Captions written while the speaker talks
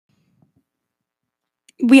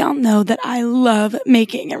We all know that I love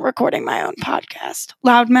making and recording my own podcast.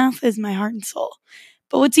 Loudmouth is my heart and soul.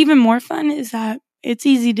 But what's even more fun is that it's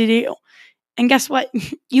easy to do. And guess what?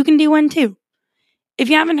 You can do one too. If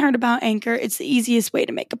you haven't heard about Anchor, it's the easiest way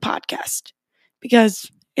to make a podcast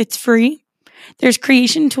because it's free. There's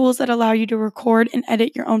creation tools that allow you to record and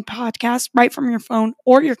edit your own podcast right from your phone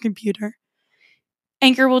or your computer.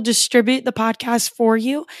 Anchor will distribute the podcast for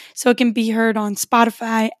you so it can be heard on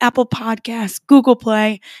Spotify, Apple Podcasts, Google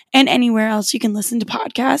Play, and anywhere else you can listen to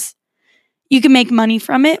podcasts. You can make money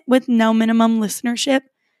from it with no minimum listenership.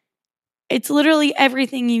 It's literally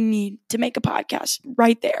everything you need to make a podcast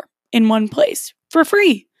right there in one place for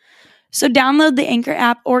free. So download the Anchor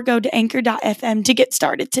app or go to anchor.fm to get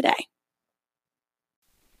started today.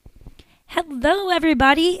 Hello,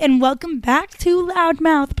 everybody, and welcome back to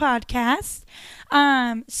Loudmouth Podcast.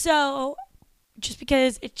 So just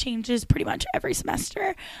because it changes pretty much every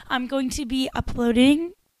semester, I'm going to be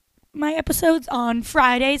uploading my episodes on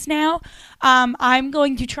Fridays now. I'm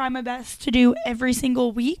going to try my best to do every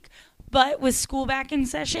single week, but with school back in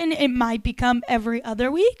session, it might become every other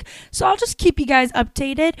week. So I'll just keep you guys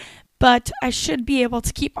updated, but I should be able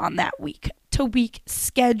to keep on that week-to-week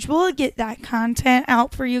schedule, get that content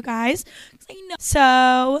out for you guys.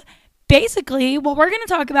 So basically, what we're going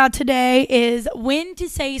to talk about today is when to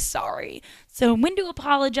say sorry. So when to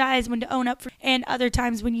apologize, when to own up for, and other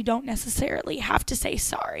times when you don't necessarily have to say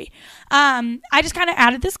sorry. I just kind of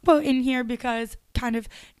added this quote in here because kind of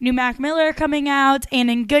new Mac Miller coming out,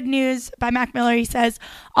 and in Good News by Mac Miller, he says,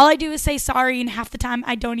 all I do is say sorry, and half the time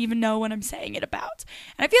I don't even know what I'm saying it about.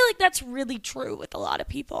 And I feel like that's really true with a lot of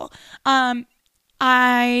people.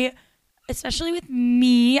 Especially with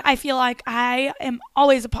me, I feel like I am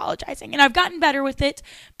always apologizing, and I've gotten better with it,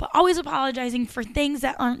 but always apologizing for things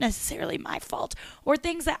that aren't necessarily my fault or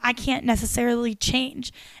things that I can't necessarily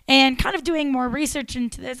change. And kind of doing more research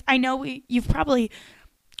into this, I know you've probably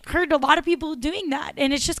heard a lot of people doing that,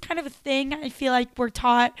 and it's just kind of a thing I feel like we're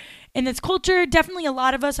taught in this culture. Definitely a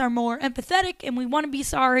lot of us are more empathetic, and we want to be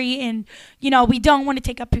sorry, and we don't want to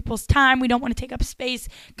take up people's time, we don't want to take up space,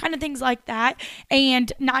 kind of things like that.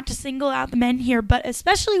 And not to single out the men here, but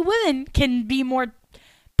especially women can be more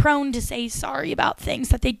prone to say sorry about things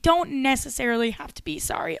that they don't necessarily have to be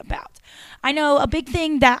sorry about. I know a big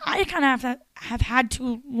thing that I kind of have had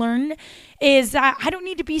to learn is that I don't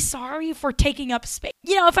need to be sorry for taking up space.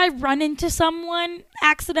 If I run into someone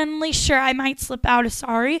accidentally, sure, I might slip out a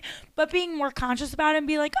sorry, but being more conscious about it and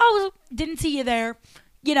be like, oh, didn't see you there.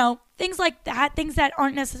 Things like that, things that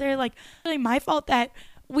aren't necessarily like really my fault that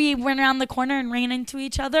we went around the corner and ran into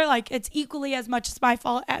each other. Like, it's equally as much as my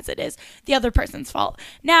fault as it is the other person's fault.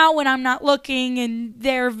 Now, when I'm not looking and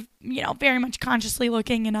they're, very much consciously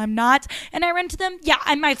looking and I'm not, and I run to them, yeah,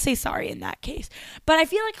 I might say sorry in that case. But I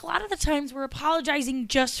feel like a lot of the times we're apologizing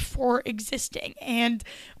just for existing, and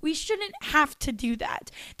we shouldn't have to do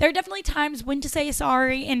that. There are definitely times when to say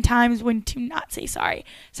sorry and times when to not say sorry.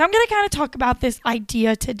 So I'm going to kind of talk about this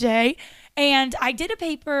idea today. And I did a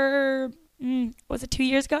paper, was it 2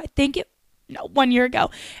 years ago? 1 year ago.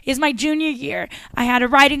 It was my junior year. I had a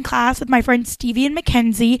writing class with my friends Stevie and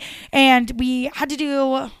Mackenzie, and we had to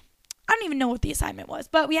do, I don't even know what the assignment was,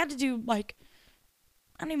 but we had to do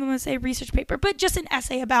I don't even want to say research paper, but just an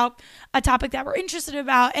essay about a topic that we're interested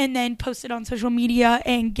about, and then post it on social media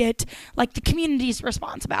and get the community's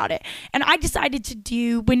response about it. And I decided to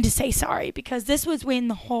do when to say sorry because this was when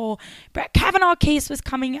the whole Brett Kavanaugh case was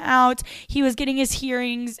coming out. He was getting his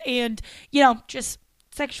hearings, and just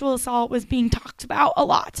sexual assault was being talked about a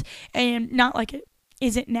lot, and not like it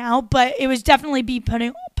isn't now, but it was definitely being put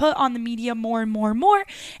on the media more and more and more,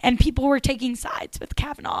 and people were taking sides with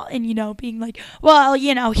Kavanaugh and being like, well,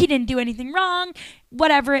 he didn't do anything wrong,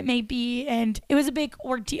 whatever it may be, and it was a big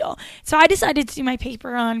ordeal. So I decided to do my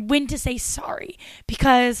paper on when to say sorry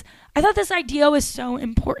because I thought this idea was so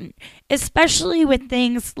important, especially with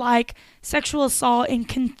things like sexual assault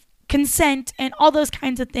and consent and all those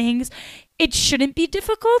kinds of things. It shouldn't be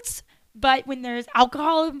difficult, but when there's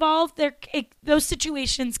alcohol involved, those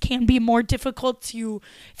situations can be more difficult to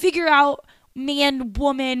figure out. Man,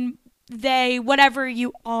 woman, they, whatever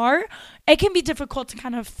you are, it can be difficult to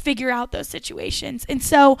kind of figure out those situations. And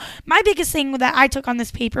so my biggest thing that I took on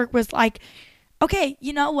this paper was okay,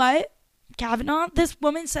 you know what, Kavanaugh, this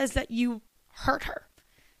woman says that you hurt her.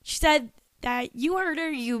 She said that you hurt her,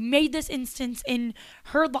 you made this instance in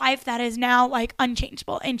her life that is now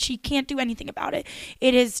unchangeable, and she can't do anything about it.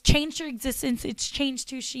 It has changed her existence, it's changed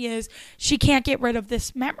who she is. She can't get rid of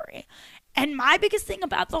this memory. And my biggest thing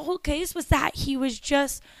about the whole case was that he was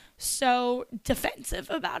just so defensive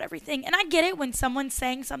about everything. And I get it, when someone's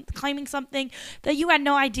saying something, claiming something that you had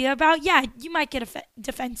no idea about, yeah, you might get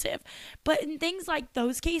defensive. But in things like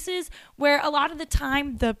those cases where a lot of the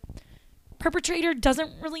time the perpetrator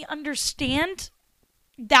doesn't really understand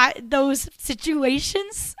that those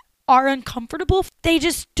situations are uncomfortable, they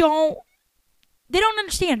don't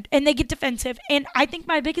understand, and they get defensive. And I think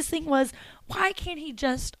my biggest thing was, why can't he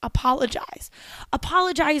just apologize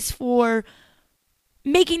for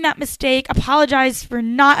making that mistake, apologize for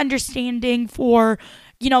not understanding, for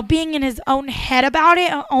being in his own head about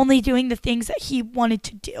it and only doing the things that he wanted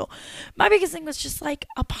to do. My biggest thing was just like,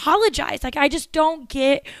 apologize. Like, I just don't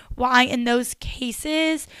get why in those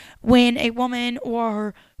cases when a woman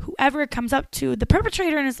or whoever comes up to the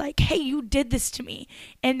perpetrator and is like, hey, you did this to me,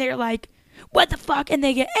 and they're like, what the fuck, and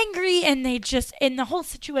they get angry, and the whole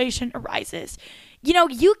situation arises.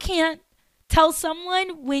 You can't tell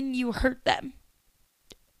someone when you hurt them.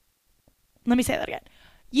 Let me say that again.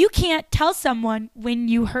 You can't tell someone when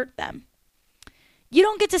you hurt them. You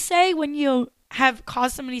don't get to say when you have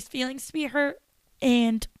caused somebody's feelings to be hurt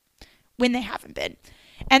and when they haven't been.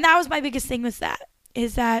 And that was my biggest thing with that,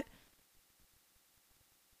 is that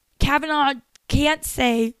Kavanaugh can't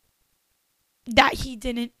say that he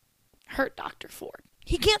didn't hurt Dr. Ford.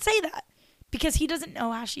 He can't say that because he doesn't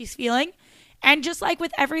know how she's feeling. And just like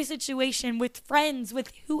with every situation, with friends,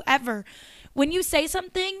 with whoever, when you say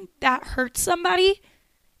something that hurts somebody,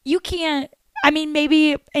 you can't,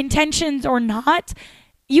 maybe intentions or not,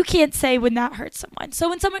 you can't say when that hurts someone. So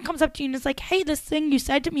when someone comes up to you and is like, hey, this thing you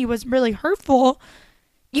said to me was really hurtful,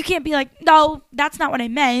 you can't be like, no, that's not what I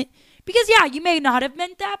meant. Because yeah, you may not have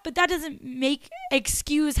meant that, but that doesn't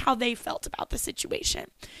excuse how they felt about the situation.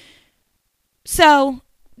 So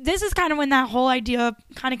this is kind of when that whole idea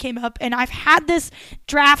kind of came up, and I've had this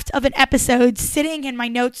draft of an episode sitting in my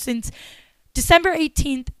notes since December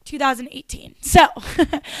 18th, 2018. So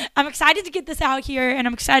I'm excited to get this out here, and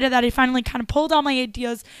I'm excited that I finally kind of pulled all my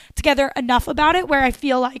ideas together enough about it where I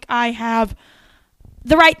feel like I have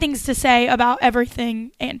the right things to say about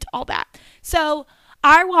everything and all that. So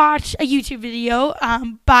I watched a YouTube video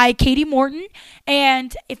by Katie Morton,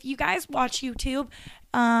 and if you guys watch YouTube,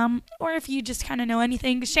 or if you just kind of know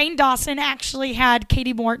anything, Shane Dawson actually had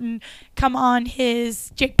Katie Morton come on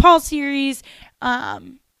his Jake Paul series,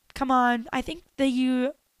 come on, I think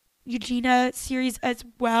the Eugenia series as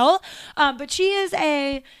well, but she is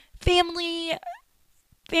a family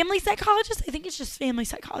psychologist. I think it's just family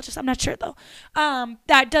psychologist, I'm not sure though,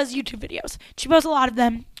 that does YouTube videos. She posts a lot of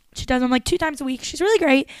them. She does them like 2 times a week. She's really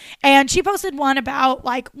great. And she posted one about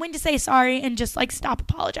like when to say sorry and just like stop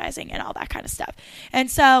apologizing and all that kind of stuff.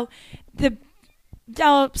 And so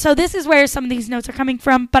so this is where some of these notes are coming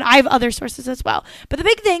from, but I have other sources as well. But the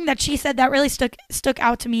big thing that she said that really stuck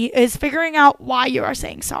out to me is figuring out why you are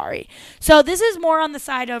saying sorry. So this is more on the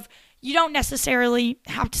side of, you don't necessarily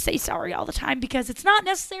have to say sorry all the time because it's not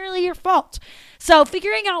necessarily your fault. So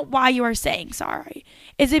figuring out why you are saying sorry.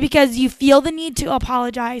 Is it because you feel the need to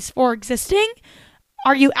apologize for existing?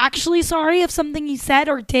 Are you actually sorry of something you said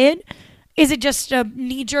or did? Is it just a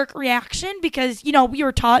knee-jerk reaction? Because, we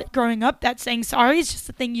were taught growing up that saying sorry is just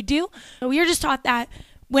the thing you do. We were just taught that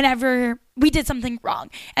whenever we did something wrong.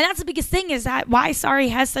 And that's the biggest thing, is that why sorry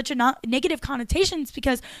has such a negative connotations,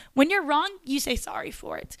 because when you're wrong, you say sorry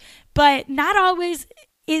for it. But not always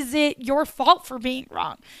is it your fault for being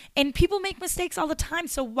wrong. And people make mistakes all the time.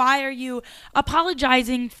 So why are you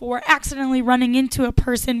apologizing for accidentally running into a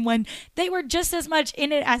person when they were just as much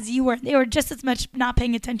in it as you were? They were just as much not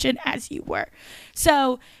paying attention as you were.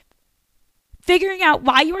 So figuring out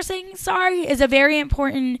why you are saying sorry is a very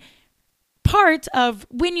important part of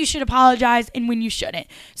when you should apologize and when you shouldn't.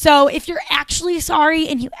 So if you're actually sorry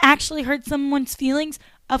and you actually hurt someone's feelings,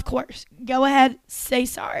 of course, go ahead, say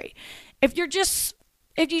sorry. If you just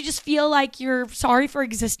feel like you're sorry for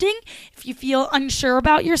existing, if you feel unsure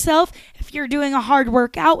about yourself, if you're doing a hard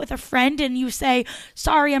workout with a friend and you say,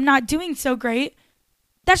 sorry, I'm not doing so great,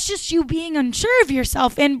 that's just you being unsure of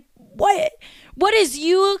yourself. And what is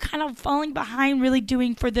you kind of falling behind really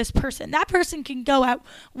doing for this person? That person can go at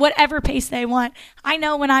whatever pace they want. I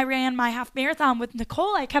know when I ran my half marathon with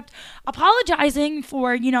Nicole, I kept apologizing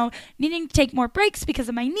for, needing to take more breaks because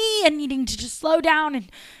of my knee and needing to just slow down and,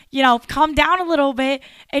 calm down a little bit.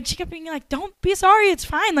 And she kept being like, don't be sorry. It's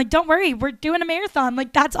fine. Like, don't worry. We're doing a marathon.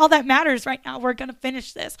 Like, that's all that matters right now. We're going to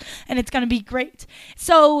finish this and it's going to be great.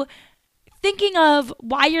 So thinking of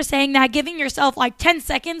why you're saying that, giving yourself like 10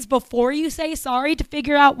 seconds before you say sorry to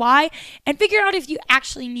figure out why, and figure out if you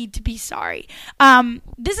actually need to be sorry.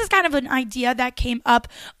 This is kind of an idea that came up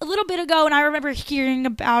a little bit ago, and I remember hearing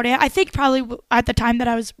about it, I think probably at the time that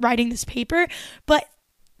I was writing this paper, but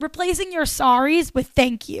replacing your sorries with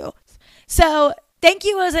thank you. So thank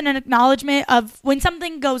you is an acknowledgement of when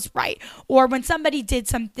something goes right or when somebody did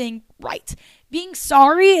something right. Being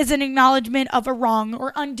sorry is an acknowledgement of a wrong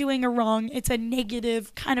or undoing a wrong. It's a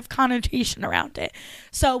negative kind of connotation around it.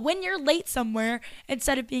 So when you're late somewhere,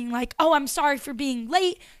 instead of being like, oh, I'm sorry for being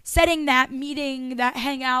late, setting that meeting, that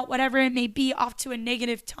hangout, whatever it may be, off to a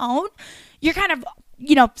negative tone, you're kind of,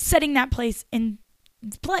 setting that place in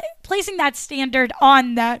placing that standard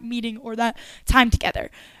on that meeting or that time together.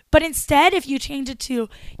 But instead, if you change it to,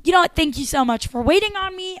 thank you so much for waiting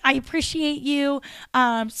on me. I appreciate you.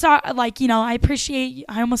 I appreciate you.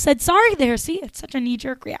 I almost said sorry there. See, it's such a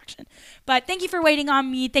knee-jerk reaction. But thank you for waiting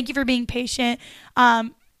on me. Thank you for being patient.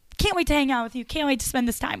 Can't wait to hang out with you. Can't wait to spend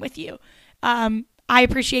this time with you. I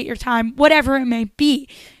appreciate your time, whatever it may be.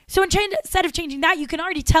 So instead of changing that, you can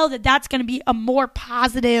already tell that that's going to be a more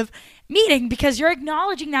positive meeting because you're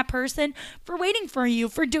acknowledging that person for waiting for you,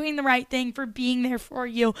 for doing the right thing, for being there for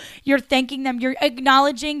you. You're thanking them. You're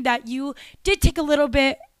acknowledging that you did take a little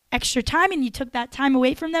bit extra time and you took that time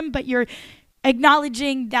away from them, but you're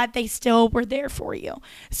acknowledging that they still were there for you.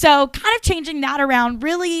 So kind of changing that around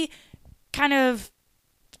really kind of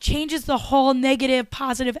changes the whole negative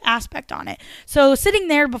positive aspect on it. So sitting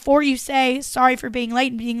there before you say sorry for being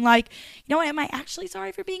late and being like, am I actually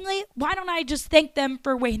sorry for being late? Why don't I just thank them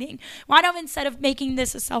for waiting? Why don't, instead of making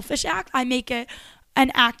this a selfish act, I make it an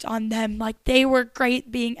act on them, like they were great,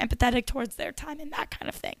 being empathetic towards their time and that kind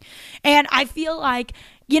of thing. And I feel like,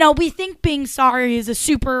 we think being sorry is a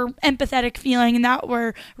super empathetic feeling and that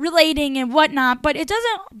we're relating and whatnot, but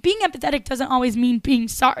being empathetic doesn't always mean being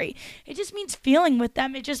sorry. It just means feeling with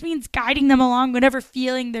them. It just means guiding them along whatever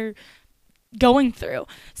feeling they're going through.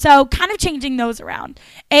 So kind of changing those around.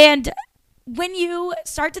 And when you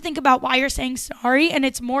start to think about why you're saying sorry and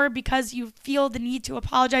it's more because you feel the need to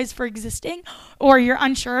apologize for existing or you're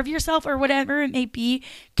unsure of yourself or whatever it may be,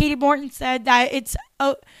 Katie Morton said that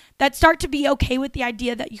that start to be okay with the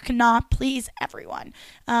idea that you cannot please everyone.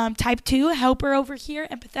 Type 2, helper over here,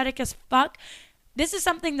 empathetic as fuck. This is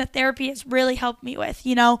something that therapy has really helped me with.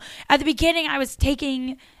 At the beginning, I was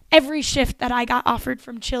taking every shift that I got offered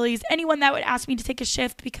from Chili's. Anyone that would ask me to take a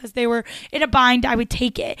shift because they were in a bind, I would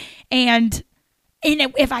take it. And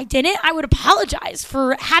if I didn't, I would apologize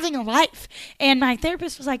for having a life. And my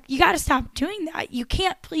therapist was like, you got to stop doing that. You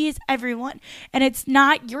can't please everyone. And it's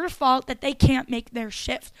not your fault that they can't make their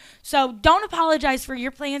shift. So don't apologize for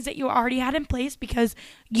your plans that you already had in place because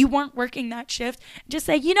you weren't working that shift. Just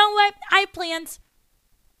say, you know what? I have plans.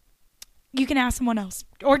 You can ask someone else.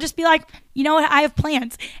 Or just be like, you know what? I have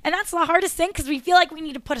plans. And that's the hardest thing because we feel like we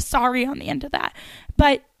need to put a sorry on the end of that.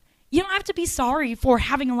 But you don't have to be sorry for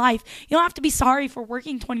having a life. You don't have to be sorry for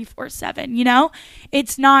working 24/7,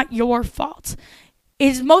 It's not your fault. It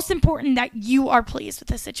is most important that you are pleased with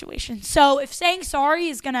the situation. So if saying sorry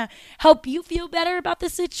is going to help you feel better about the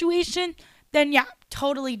situation, then yeah,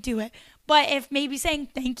 totally do it. But if maybe saying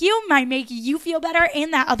thank you might make you feel better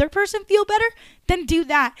and that other person feel better, then do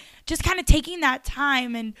that. Just kind of taking that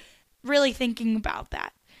time and really thinking about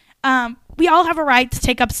that. We all have a right to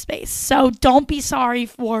take up space. So don't be sorry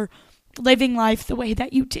for living life the way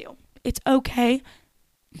that you do. It's okay.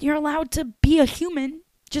 You're allowed to be a human,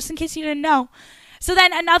 just in case you didn't know. So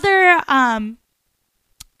then another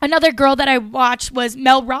girl that I watched was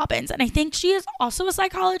Mel Robbins, and I think she is also a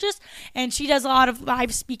psychologist, and she does a lot of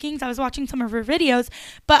live speakings. I was watching some of her videos,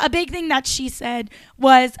 but a big thing that she said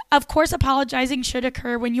was, of course, apologizing should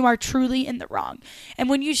occur when you are truly in the wrong. And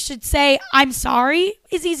when you should say, I'm sorry,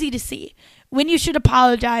 is easy to see. When you should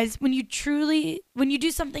apologize, when you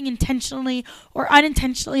do something intentionally or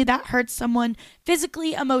unintentionally that hurts someone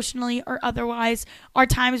physically, emotionally, or otherwise, are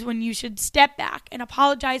times when you should step back and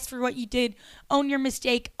apologize for what you did, own your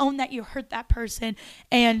mistake, own that you hurt that person,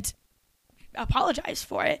 and apologize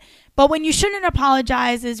for it. But when you shouldn't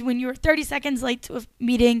apologize is when you're 30 seconds late to a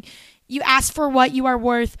meeting, you ask for what you are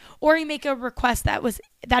worth, or you make a request that is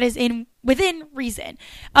within reason.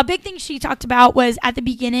 A big thing she talked about was at the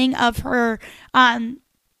beginning of her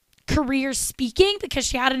career speaking, because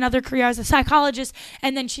she had another career as a psychologist,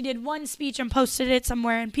 and then she did one speech and posted it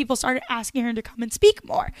somewhere, and people started asking her to come and speak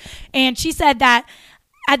more. And she said that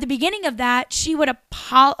at the beginning of that, she wouldn't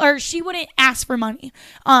ask for money.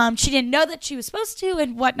 She didn't know that she was supposed to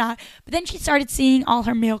and whatnot. But then she started seeing all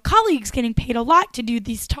her male colleagues getting paid a lot to do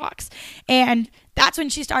these talks. And that's when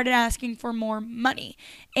she started asking for more money.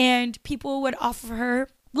 And people would offer her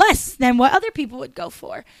less than what other people would go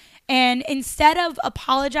for. And instead of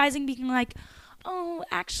apologizing, being like, oh,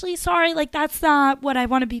 actually, sorry, like that's not what I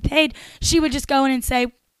want to be paid, she would just go in and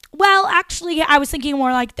say, well, actually, I was thinking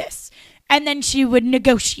more like this. and then she would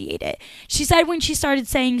negotiate it. She said when she started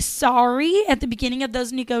saying sorry at the beginning of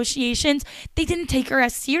those negotiations, they didn't take her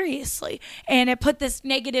as seriously, and it put this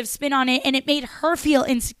negative spin on it, and it made her feel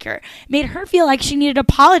insecure. It made her feel like she needed to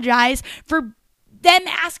apologize for them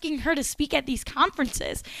asking her to speak at these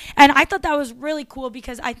conferences. And I thought that was really cool,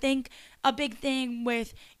 because I think a big thing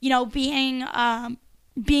with, being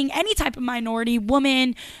any type of minority,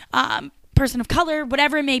 woman, person of color,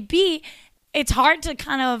 whatever it may be, it's hard to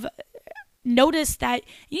kind of notice that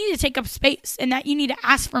you need to take up space and that you need to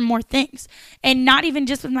ask for more things. And not even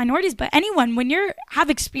just with minorities, but anyone. When you have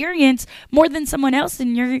experience more than someone else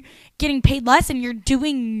and you're getting paid less and you're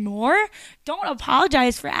doing more, don't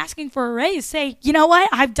apologize for asking for a raise. Say, you know what?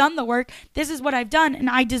 I've done the work. This is what I've done, and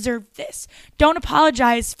I deserve this. Don't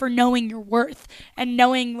apologize for knowing your worth and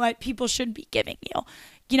knowing what people should be giving you.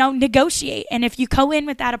 Negotiate. And if you go in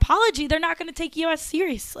with that apology, they're not going to take you as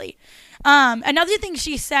seriously. Another thing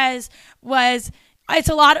she says was, it's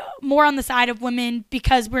a lot more on the side of women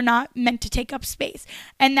because we're not meant to take up space.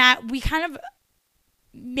 And that we kind of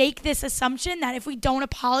make this assumption that if we don't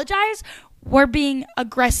apologize, we're being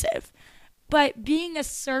aggressive. But being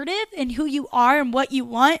assertive in who you are and what you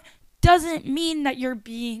want doesn't mean that you're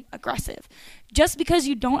being aggressive. Just because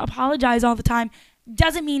you don't apologize all the time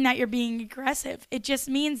doesn't mean that you're being aggressive. It just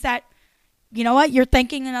means that, you're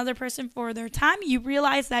thanking another person for their time. You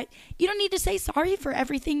realize that you don't need to say sorry for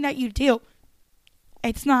everything that you do.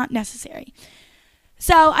 It's not necessary.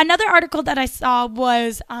 So another article that I saw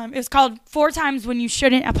was, it was called 4 Times When You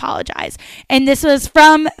Shouldn't Apologize. And this was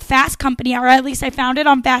from Fast Company, or at least I found it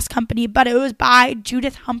on Fast Company, but it was by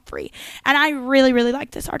Judith Humphrey. And I really, really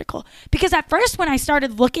liked this article, because at first when I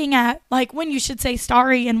started looking at when you should say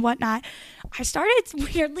sorry and whatnot, I started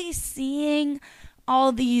weirdly seeing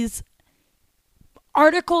all these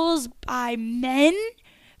articles by men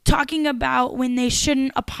talking about when they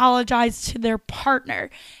shouldn't apologize to their partner.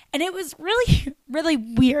 And it was really, really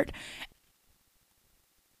weird.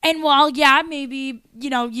 And while, maybe,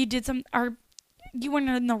 you did or you were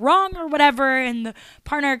in the wrong or whatever, and the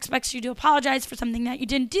partner expects you to apologize for something that you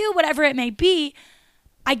didn't do, whatever it may be,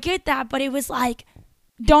 I get that. But it was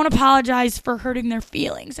don't apologize for hurting their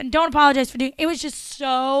feelings, and don't apologize for doing. It was just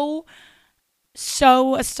so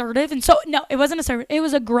assertive, and no, it wasn't assertive. It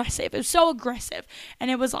was aggressive. It was so aggressive,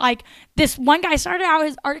 and it was this one guy started out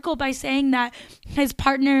his article by saying that his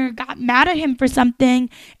partner got mad at him for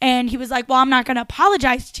something, and he was like, "Well, I'm not going to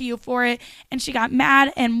apologize to you for it," and she got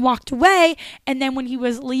mad and walked away. And then when he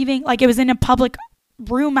was leaving, it was in a public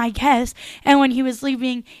room, I guess, and when he was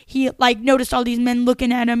leaving, he noticed all these men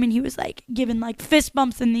looking at him, and he was giving fist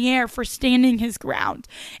bumps in the air for standing his ground,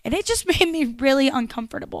 and it just made me really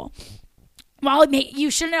uncomfortable. While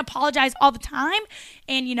you shouldn't apologize all the time,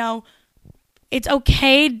 and it's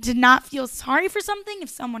okay to not feel sorry for something if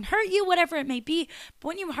someone hurt you, whatever it may be, but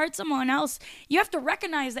when you hurt someone else, you have to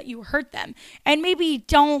recognize that you hurt them, and maybe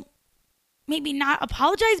not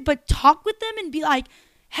apologize, but talk with them and be like,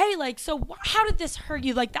 hey, so how did this hurt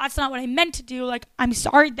you? That's not what I meant to do. I'm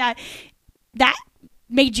sorry that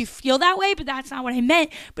made you feel that way, but that's not what I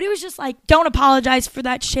meant. But it was just don't apologize for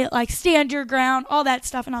that shit. Stand your ground, all that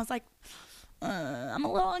stuff. And I was like, I'm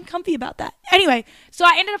a little uncomfy about that. Anyway, so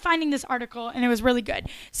I ended up finding this article, and it was really good.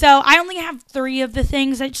 So I only have 3 of the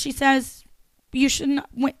things that she says you shouldn't,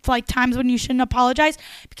 times when you shouldn't apologize,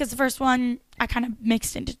 because the first one I kind of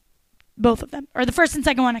mixed into both of them, or the first and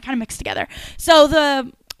second one I kind of mixed together.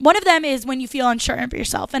 So one of them is when you feel unsure of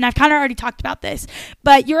yourself, and I've kind of already talked about this,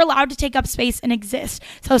 but you're allowed to take up space and exist.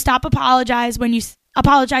 So stop apologizing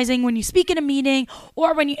when you speak in a meeting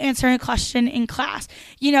or when you answer a question in class.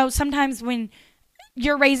 Sometimes when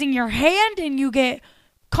you're raising your hand and you get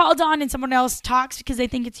called on and someone else talks because they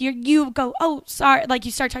think it's you go, oh, sorry.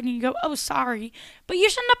 You start talking, you go, oh, sorry. But you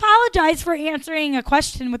shouldn't apologize for answering a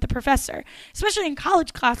question with the professor, especially in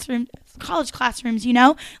college classrooms,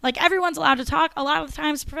 everyone's allowed to talk. A lot of the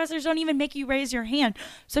times professors don't even make you raise your hand.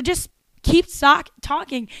 So just keep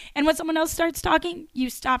talking. And when someone else starts talking, you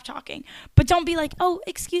stop talking. But don't be like, oh,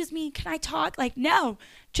 excuse me, can I talk? No,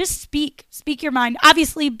 just speak your mind.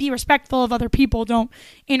 Obviously be respectful of other people. Don't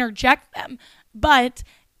interject them. But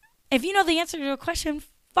if you know the answer to a question,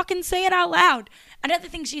 fucking say it out loud. Another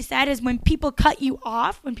thing she said is when people cut you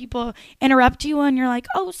off, when people interrupt you and you're like,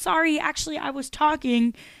 oh, sorry, actually I was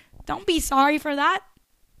talking. Don't be sorry for that.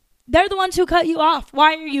 They're the ones who cut you off.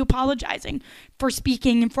 Why are you apologizing for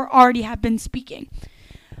speaking and for already have been speaking?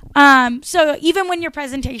 So even when your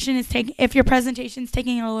presentation is if your presentation is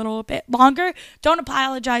taking a little bit longer, don't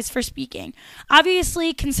apologize for speaking.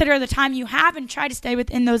 Obviously, consider the time you have and try to stay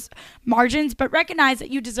within those margins, but recognize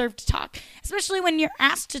that you deserve to talk, especially when you're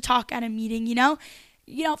asked to talk at a meeting.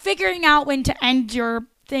 figuring out when to end your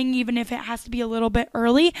thing, even if it has to be a little bit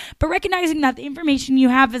early, but recognizing that the information you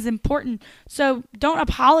have is important. So don't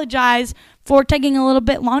apologize for taking a little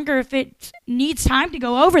bit longer if it needs time to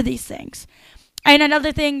go over these things. And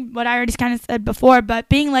another thing, what I already kind of said before, but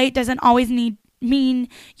being late doesn't always mean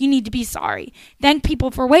you need to be sorry. Thank people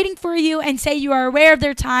for waiting for you and say you are aware of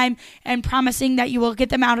their time and promising that you will get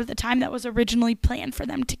them out of the time that was originally planned for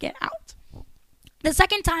them to get out. The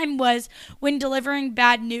second time was when delivering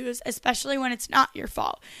bad news, especially when it's not your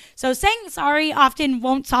fault. So saying sorry often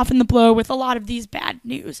won't soften the blow with a lot of these bad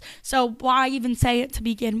news. So why even say it to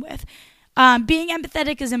begin with? Being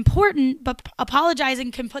empathetic is important, but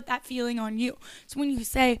apologizing can put that feeling on you. So when you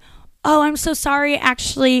say, oh, I'm so sorry,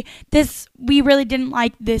 actually, we really didn't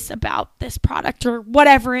like this about this product or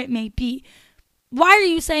whatever it may be. Why are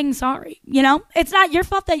you saying sorry? It's not your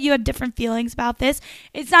fault that you had different feelings about this.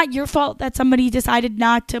 It's not your fault that somebody decided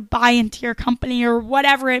not to buy into your company or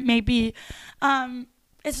whatever it may be.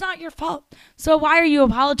 It's not your fault. So why are you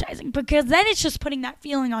apologizing? Because then it's just putting that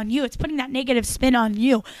feeling on you. It's putting that negative spin on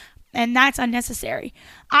you. And that's unnecessary.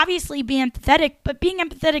 Obviously, be empathetic, but being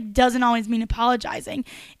empathetic doesn't always mean apologizing.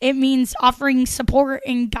 It means offering support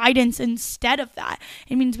and guidance instead of that.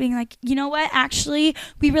 It means being like, you know what, actually,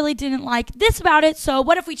 we really didn't like this about it, so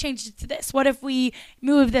what if we changed it to this? What if we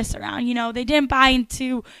move this around? They didn't buy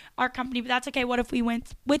into our company, but that's okay. What if we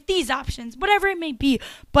went with these options? Whatever it may be.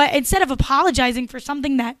 But instead of apologizing for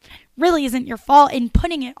something that really isn't your fault and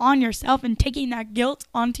putting it on yourself and taking that guilt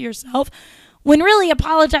onto yourself, when really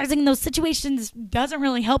apologizing in those situations doesn't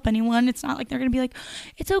really help anyone. It's not like they're going to be like,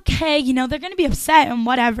 it's okay, they're going to be upset and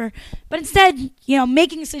whatever. But instead,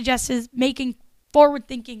 making suggestions, making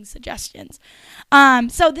forward-thinking suggestions.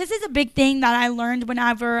 So this is a big thing that I learned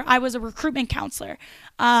whenever I was a recruitment counselor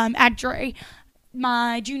at Drury.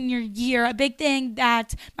 My junior year, a big thing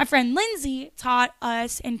that my friend Lindsay taught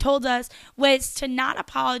us and told us was to not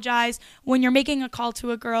apologize when you're making a call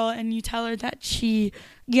to a girl and you tell her that she,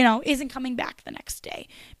 isn't coming back the next day,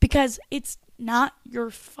 because it's not your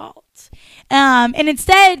fault. And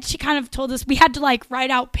instead, she kind of told us we had to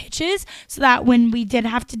write out pitches so that when we did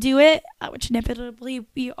have to do it, which inevitably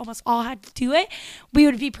we almost all had to do it, we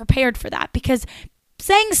would be prepared for that, because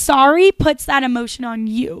saying sorry puts that emotion on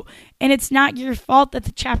you. And it's not your fault that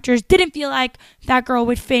the chapters didn't feel like that girl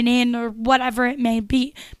would fit in or whatever it may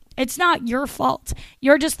be. It's not your fault.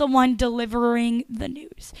 You're just the one delivering the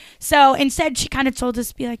news. So instead, she kind of told us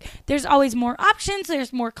to be like, there's always more options.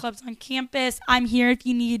 There's more clubs on campus. I'm here if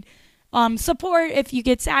you need support. If you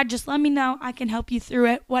get sad, just let me know. I can help you through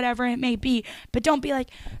it, whatever it may be. But don't be like,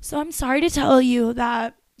 so I'm sorry to tell you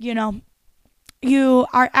that, you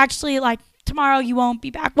are actually tomorrow you won't be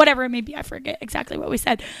back, whatever it may be. I forget exactly what we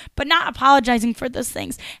said, but not apologizing for those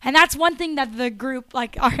things. And that's one thing that the group,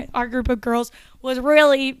 our group of girls, was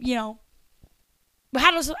really,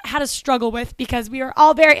 had to struggle with, because we were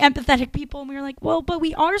all very empathetic people, and we were like, well, but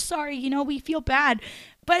we are sorry, we feel bad,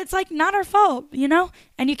 but it's not our fault,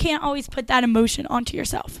 and you can't always put that emotion onto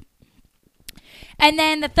yourself. And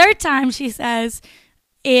then the third time she says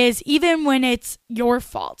is, even when it's your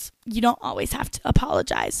fault, you don't always have to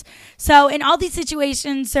apologize. So in all these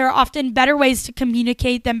situations, there are often better ways to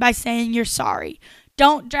communicate than by saying you're sorry.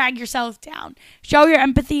 Don't drag yourself down. Show your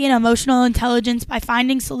empathy and emotional intelligence by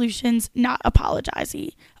finding solutions, not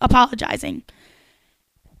apologizing.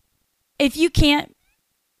 If you can't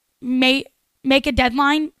make a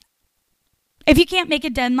deadline,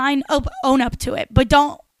 own up to it. But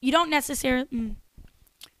you don't necessarily...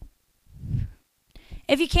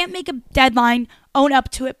 If you can't make a deadline, own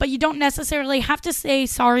up to it, but you don't necessarily have to say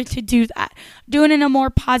sorry to do that. Do it in a more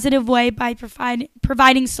positive way by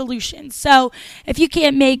providing solutions. So if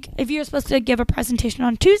you're supposed to give a presentation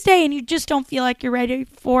on Tuesday and you just don't feel like you're ready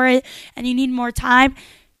for it and you need more time,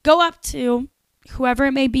 go up to whoever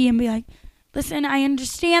it may be and be like, listen, I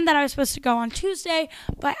understand that I was supposed to go on Tuesday,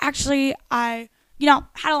 but actually I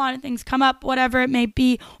had a lot of things come up, whatever it may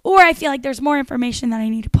be, or I feel like there's more information that I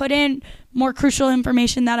need to put in, more crucial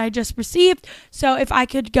information that I just received. So if I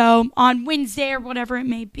could go on Wednesday or whatever it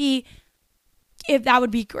may be, if that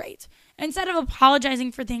would be great. Instead of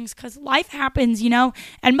apologizing for things, because life happens,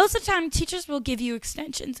 and most of the time teachers will give you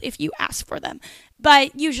extensions if you ask for them.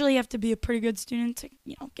 But usually you have to be a pretty good student to,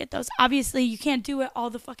 get those. Obviously, you can't do it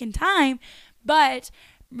all the fucking time, but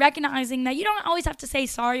recognizing that you don't always have to say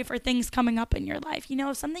sorry for things coming up in your life.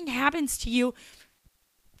 If something happens to you,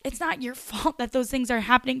 it's not your fault that those things are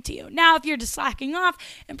happening to you. Now, if you're just slacking off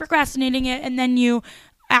and procrastinating it, and then you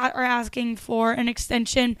are asking for an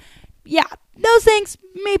extension, yeah, those things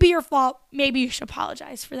may be your fault. Maybe you should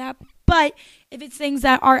apologize for that. But if it's things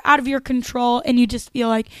that are out of your control and you just feel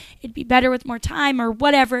like it'd be better with more time or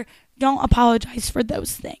whatever, don't apologize for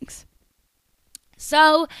those things.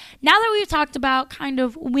 So now that we've talked about kind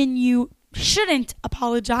of when you shouldn't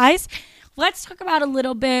apologize, let's talk about a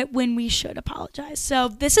little bit when we should apologize. So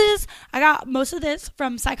I got most of this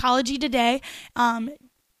from Psychology Today.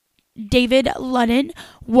 David Ludden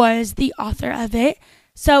was the author of it.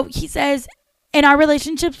 So he says, in our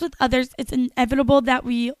relationships with others, it's inevitable that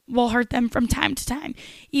we will hurt them from time to time,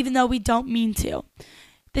 even though we don't mean to.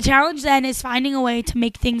 The challenge then is finding a way to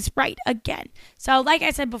make things right again. So like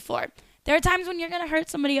I said before, there are times when you're going to hurt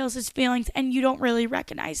somebody else's feelings and you don't really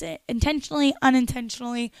recognize it. Intentionally,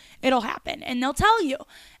 unintentionally, it'll happen. And they'll tell you.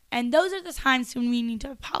 And those are the times when we need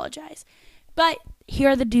to apologize. But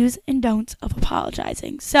here are the do's and don'ts of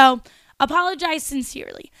apologizing. So apologize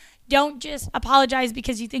sincerely. Don't just apologize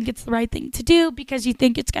because you think it's the right thing to do, because you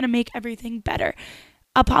think it's going to make everything better.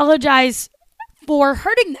 Apologize for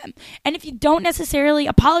hurting them. And if you don't necessarily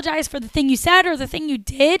apologize for the thing you said or the thing you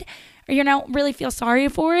did, or you don't really feel sorry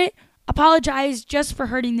for it, apologize just for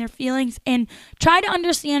hurting their feelings and try to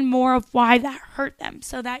understand more of why that hurt them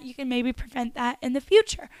so that you can maybe prevent that in the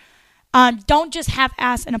future. Don't just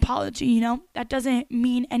half-ass an apology, That doesn't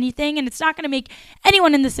mean anything, and it's not going to make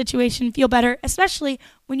anyone in the situation feel better, especially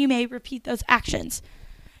when you may repeat those actions.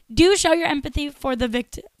 Do show your empathy for the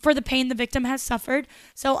pain the victim has suffered.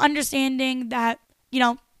 So understanding that,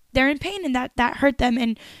 they're in pain and that hurt them,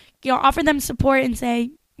 and, offer them support and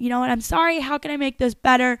say, you know what, I'm sorry, how can I make this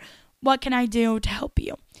better? What can I do to help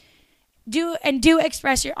you? Do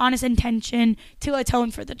express your honest intention to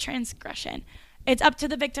atone for the transgression. It's up to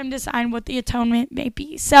the victim to decide what the atonement may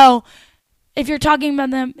be. So if you're talking about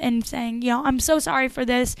them and saying, I'm so sorry for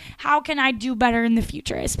this, how can I do better in the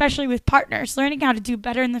future? Especially with partners, learning how to do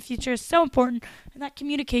better in the future is so important. And that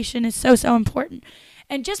communication is so, so important.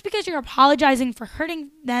 And just because you're apologizing for hurting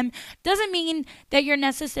them doesn't mean that you're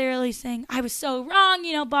necessarily saying, I was so wrong,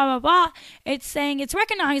 blah, blah, blah. It's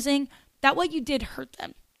recognizing that what you did hurt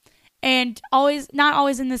them. And not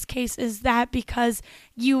always in this case is that because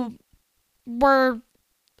you were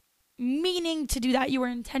meaning to do that, you were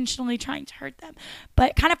intentionally trying to hurt them.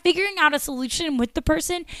 But kind of figuring out a solution with the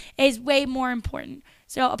person is way more important.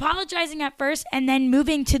 So apologizing at first and then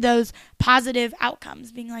moving to those positive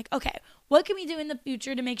outcomes, being like, okay, what can we do in the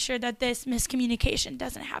future to make sure that this miscommunication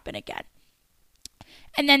doesn't happen again?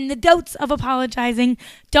 And then the don'ts of apologizing: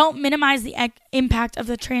 don't minimize the impact of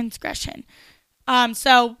the transgression.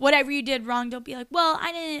 So whatever you did wrong, don't be like, well,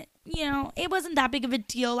 I didn't, it wasn't that big of a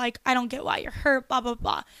deal. Like, I don't get why you're hurt, blah, blah,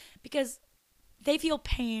 blah. Because they feel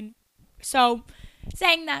pain. So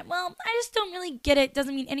saying that, well, I just don't really get it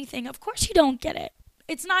doesn't mean anything. Of course you don't get it.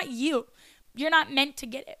 It's not you. You're not meant to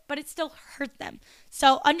get it, but it still hurt them.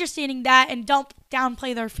 So understanding that, and don't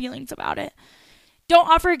downplay their feelings about it. Don't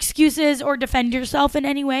offer excuses or defend yourself in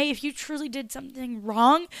any way. If you truly did something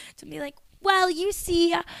wrong, to be like, well, you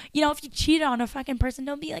see, if you cheated on a fucking person,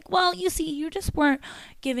 don't be like, well, you see, you just weren't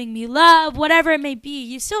giving me love, whatever it may be.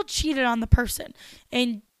 You still cheated on the person.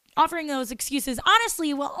 And offering those excuses,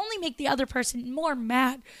 honestly, will only make the other person more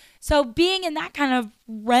mad. So being in that kind of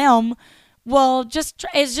realm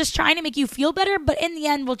is just trying to make you feel better, but in the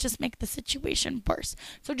end will just make the situation worse.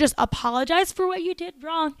 So just apologize for what you did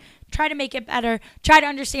wrong. Try to make it better. Try to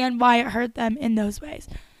understand why it hurt them in those ways.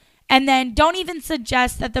 And then don't even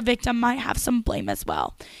suggest that the victim might have some blame as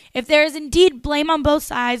well. If there is indeed blame on both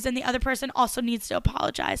sides, then the other person also needs to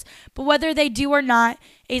apologize. But whether they do or not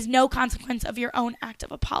is no consequence of your own act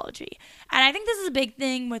of apology. And I think this is a big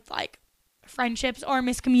thing with friendships or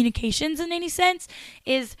miscommunications in any sense,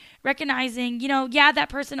 is recognizing, that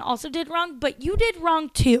person also did wrong, but you did wrong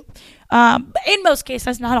too. In most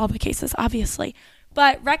cases, not all the cases, obviously.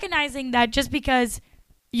 But recognizing that just because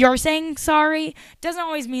you're saying sorry doesn't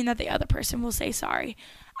always mean that the other person will say sorry.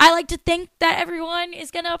 I like to think that everyone is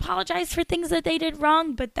going to apologize for things that they did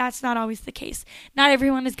wrong, but that's not always the case. Not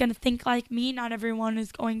everyone is going to think like me. Not everyone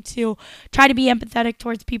is going to try to be empathetic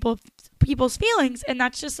towards people's feelings, and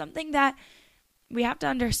that's just something that we have to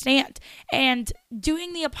understand. And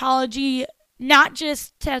doing the apology, not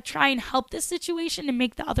just to try and help the situation and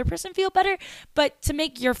make the other person feel better, but to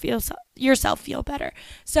make yourself feel better.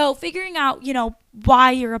 So figuring out,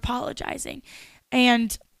 why you're apologizing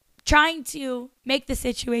and trying to make the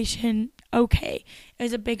situation okay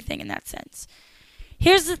is a big thing in that sense.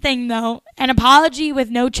 Here's the thing, though. An apology with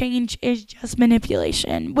no change is just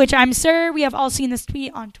manipulation, which I'm sure we have all seen this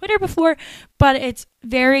tweet on Twitter before, but it's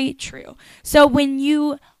very true. So when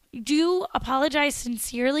you do apologize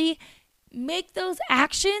sincerely, make those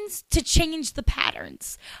actions to change the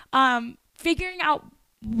patterns. Figuring out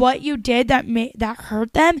what you did that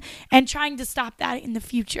hurt them and trying to stop that in the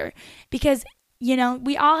future. Because,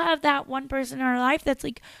 we all have that one person in our life that's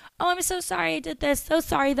like, oh, I'm so sorry I did this. So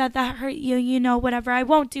sorry that hurt you, whatever. I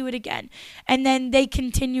won't do it again. And then they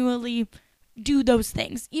continually do those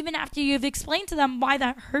things, even after you've explained to them why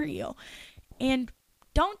that hurt you. And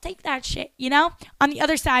don't take that shit, on the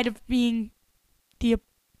other side of being the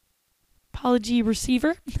apology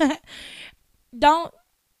receiver. Don't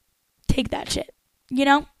take that shit,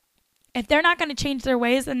 If they're not going to change their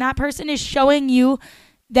ways, then that person is showing you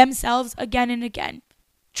themselves again and again.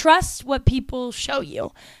 Trust what people show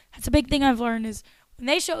you. That's a big thing I've learned is when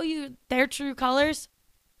they show you their true colors,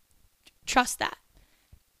 trust that.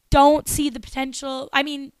 Don't see the potential. I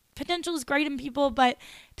mean, potential is great in people, but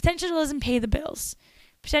potential doesn't pay the bills.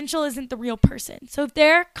 Potential isn't the real person. So if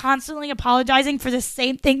they're constantly apologizing for the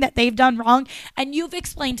same thing that they've done wrong and you've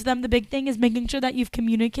explained to them, the big thing is making sure that you've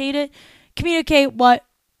communicate what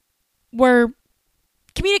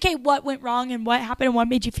went wrong and what happened and what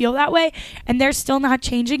made you feel that way, and they're still not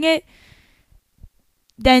changing it,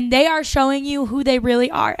 then they are showing you who they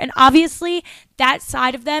really are. And obviously, that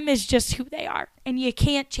side of them is just who they are. And you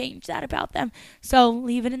can't change that about them. So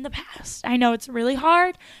leave it in the past. I know it's really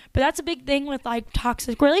hard, but that's a big thing with like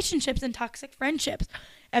toxic relationships and toxic friendships.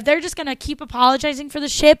 If they're just going to keep apologizing for the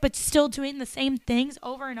shit, but still doing the same things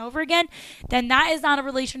over and over again, then that is not a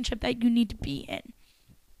relationship that you need to be in.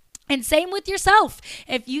 And same with yourself.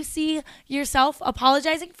 If you see yourself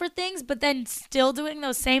apologizing for things, but then still doing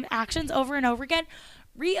those same actions over and over again,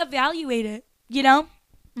 reevaluate it,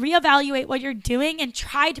 reevaluate what you're doing and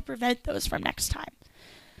try to prevent those from next time.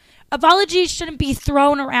 Apologies shouldn't be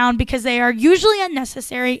thrown around because they are usually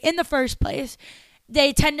unnecessary in the first place.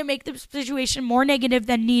 They tend to make the situation more negative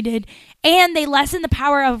than needed, and they lessen the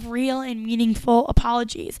power of real and meaningful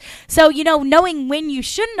apologies. So, knowing when you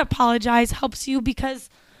shouldn't apologize helps you because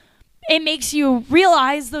it makes you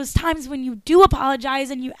realize those times when you do apologize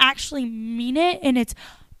and you actually mean it and it's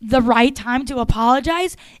the right time to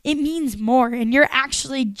apologize, it means more and you're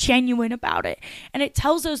actually genuine about it. And it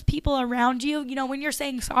tells those people around you, when you're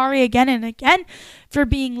saying sorry again and again for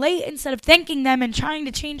being late instead of thanking them and trying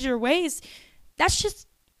to change your ways, that's just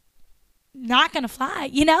not going to fly,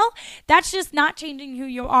 That's just not changing who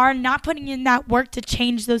you are, not putting in that work to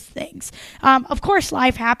change those things. Of course,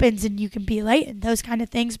 life happens and you can be late and those kind of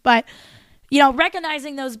things, but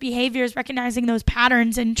recognizing those behaviors, recognizing those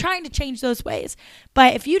patterns and trying to change those ways.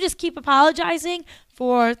 But if you just keep apologizing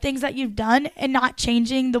for things that you've done and not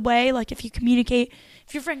changing the way, like if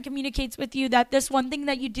your friend communicates with you that this one thing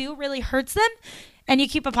that you do really hurts them and you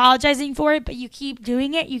keep apologizing for it, but you keep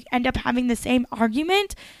doing it, you end up having the same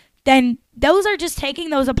argument, then those are just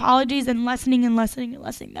taking those apologies and lessening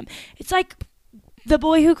them. It's like the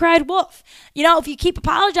boy who cried wolf. If you keep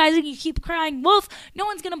apologizing, you keep crying wolf, no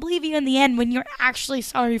one's going to believe you in the end when you're actually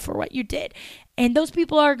sorry for what you did. And those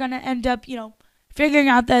people are going to end up, figuring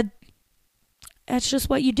out that that's just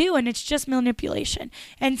what you do and it's just manipulation.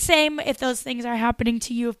 And same if those things are happening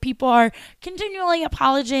to you, if people are continually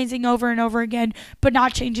apologizing over and over again, but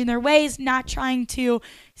not changing their ways, not trying to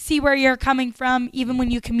see where you're coming from, even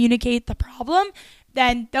when you communicate the problem,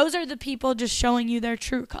 then those are the people just showing you their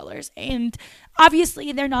true colors. And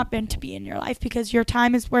obviously, they're not meant to be in your life because your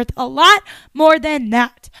time is worth a lot more than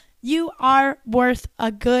that. You are worth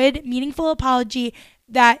a good, meaningful apology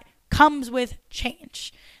that comes with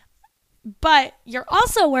change. But you're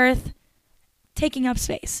also worth taking up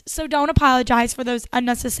space. So don't apologize for those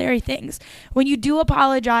unnecessary things. When you do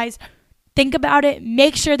apologize, think about it.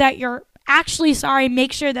 Make sure that you're actually sorry.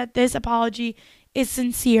 Make sure that this apology is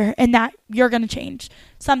sincere and that you're going to change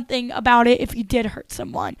something about it if you did hurt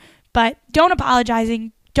someone. But don't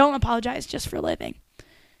apologize just for living.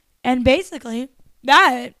 And basically,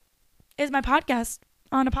 that is my podcast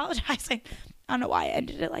on apologizing. I don't know why I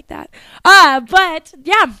ended it like that. But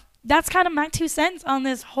yeah, that's kind of my 2 cents on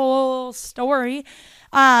this whole story.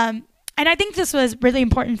 And I think this was really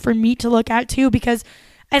important for me to look at too, because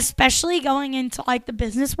especially going into like the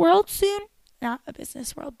business world soon, not a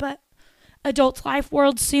business world, but adult life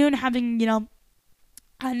world soon, having, a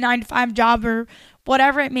 9-to-5 job or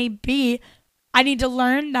whatever it may be, I need to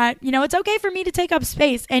learn that, it's okay for me to take up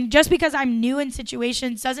space. And just because I'm new in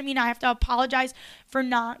situations doesn't mean I have to apologize for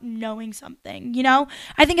not knowing something,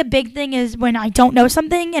 I think a big thing is when I don't know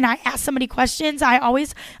something and I ask somebody questions, I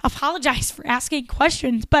always apologize for asking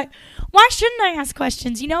questions. But why shouldn't I ask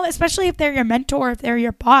questions? Especially if they're your mentor, if they're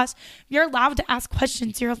your boss, you're allowed to ask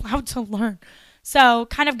questions. You're allowed to learn. So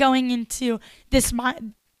kind of going into this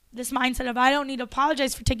this mindset of I don't need to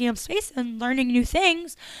apologize for taking up space and learning new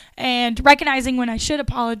things and recognizing when I should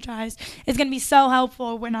apologize is going to be so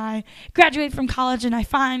helpful when I graduate from college and I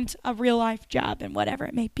find a real life job and whatever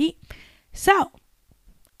it may be. So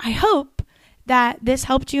I hope that this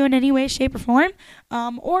helped you in any way, shape, or form.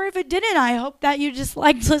 Or if it didn't, I hope that you just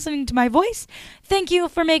liked listening to my voice. Thank you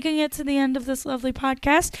for making it to the end of this lovely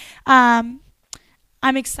podcast.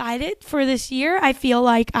 I'm excited for this year. I feel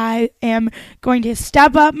like I am going to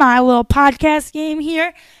step up my little podcast game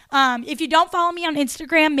here. If you don't follow me on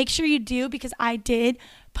Instagram, make sure you do, because I did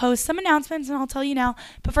post some announcements and I'll tell you now.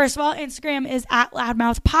 But first of all, Instagram is at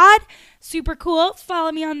loudmouthpod. Super cool.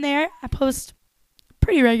 Follow me on there. I post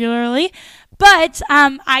pretty regularly. But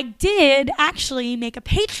I did actually make a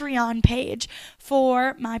Patreon page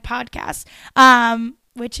for my podcast,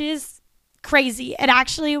 which is crazy. It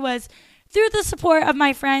actually was through the support of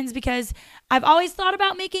my friends, because I've always thought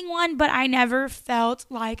about making one, but I never felt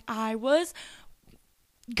like I was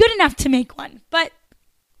good enough to make one. But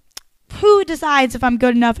who decides if I'm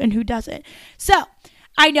good enough and who doesn't? So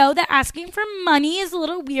I know that asking for money is a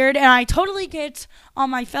little weird, and I totally get all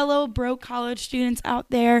my fellow broke college students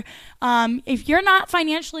out there. If you're not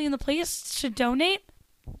financially in the place to donate,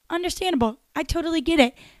 understandable. I totally get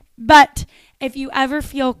it. But if you ever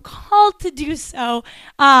feel called to do so,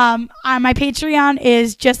 my Patreon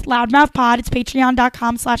is just loudmouthpod. It's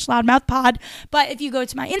patreon.com/loudmouthpod. But if you go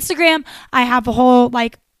to my Instagram, I have a whole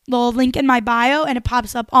little link in my bio, and it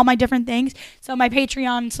pops up all my different things. So my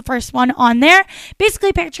Patreon's the first one on there.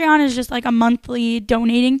 Basically, Patreon is just like a monthly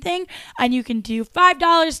donating thing, and you can do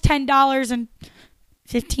 $5, $10, and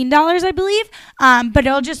 $15, I believe, but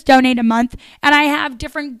it'll just donate a month. And I have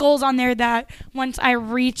different goals on there that once I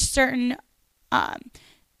reach certain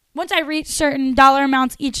dollar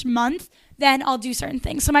amounts each month, then I'll do certain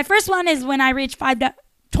things. So my first one is when I reach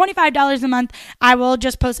 $25 a month, I will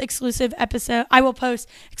just post exclusive episode. I will post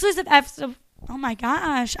exclusive episode. Oh my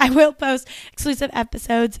gosh. I will post exclusive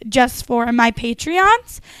episodes just for my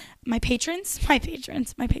Patreons, my patrons.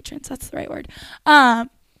 That's the right word.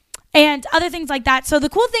 And other things like that. So the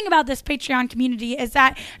cool thing about this Patreon community is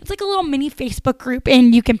that it's like a little mini Facebook group,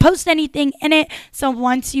 and you can post anything in it. So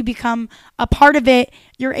once you become a part of it,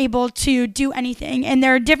 you're able to do anything. And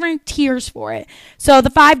there are different tiers for it. So the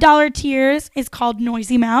 $5 tiers is called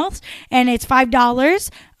Noisy Mouths, and it's $5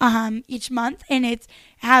 each month. And it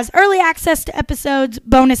has early access to episodes,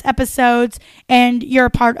 bonus episodes, and you're a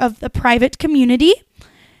part of the private community.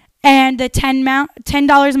 And the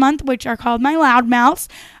 $10 a month, which are called my Loudmouths,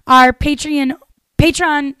 are patron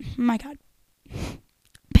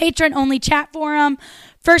only chat forum,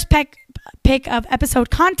 first pick of episode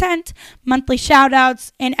content, monthly shout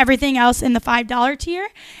outs, and everything else in the $5 tier.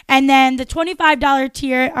 And then the $25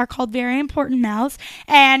 tier are called Very Important Mouths,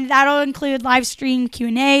 and that'll include live stream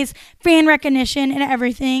Q&As, fan recognition, and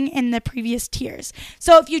everything in the previous tiers.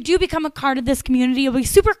 So if you do become a part of this community, it'll be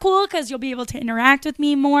super cool because you'll be able to interact with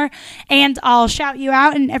me more, and I'll shout you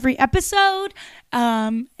out in every episode,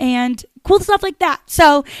 and cool stuff like that.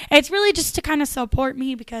 So it's really just to kind of support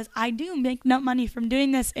me, because I do make no money from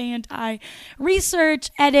doing this, and I research,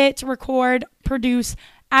 edit, record, produce,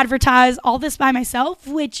 advertise all this by myself,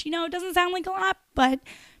 which, doesn't sound like a lot, but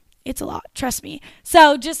it's a lot, trust me.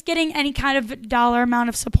 So just getting any kind of dollar amount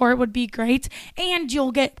of support would be great, and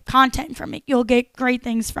you'll get content from it. You'll get great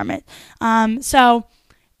things from it. So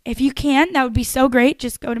if you can, that would be so great.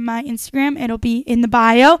 Just go to my Instagram. It'll be in the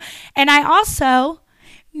bio. And I also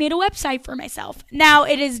made a website for myself. Now,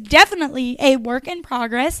 it is definitely a work in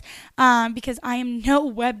progress, because I am no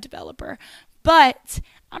web developer, but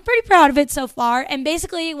I'm pretty proud of it so far. And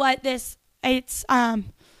basically I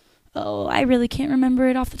really can't remember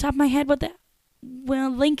it off the top of my head what the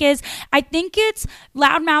link is. I think it's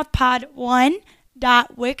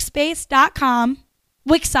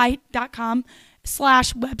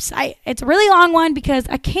loudmouthpod1.wixsite.com/website. It's a really long one because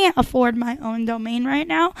I can't afford my own domain right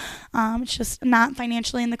now. It's just not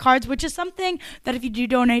financially in the cards, which is something that if you do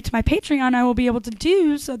donate to my Patreon, I will be able to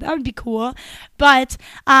do. So that would be cool. But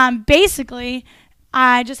basically,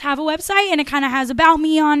 I just have a website, and it kind of has about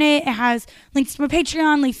me on it. It has links to my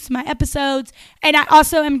Patreon, links to my episodes, and I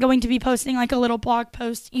also am going to be posting like a little blog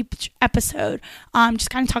post each episode, just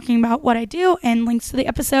kind of talking about what I do and links to the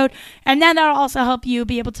episode, and then that'll also help you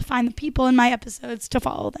be able to find the people in my episodes to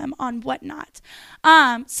follow them on whatnot.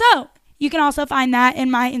 So you can also find that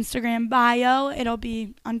in my Instagram bio. It'll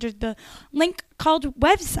be under the link called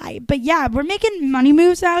website. But yeah, we're making money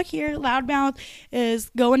moves out here. Loudmouth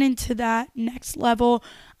is going into that next level.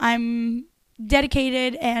 I'm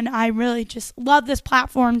dedicated, and I really just love this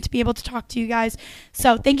platform to be able to talk to you guys.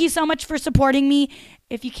 So thank you so much for supporting me.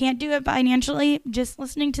 If you can't do it financially, just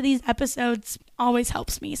listening to these episodes always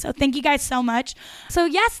helps me. So thank you guys so much. So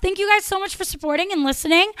yes, thank you guys so much for supporting and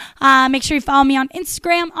listening. Make sure you follow me on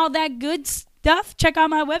Instagram, all that good stuff. Check out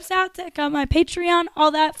my website, check out my Patreon,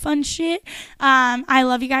 all that fun shit. I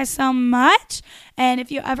love you guys so much. And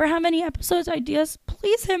if you ever have any episodes ideas,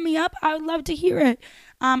 please hit me up. I would love to hear it.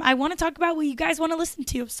 I want to talk about what you guys want to listen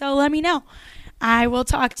to. So let me know. I will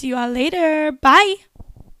talk to you all later. Bye.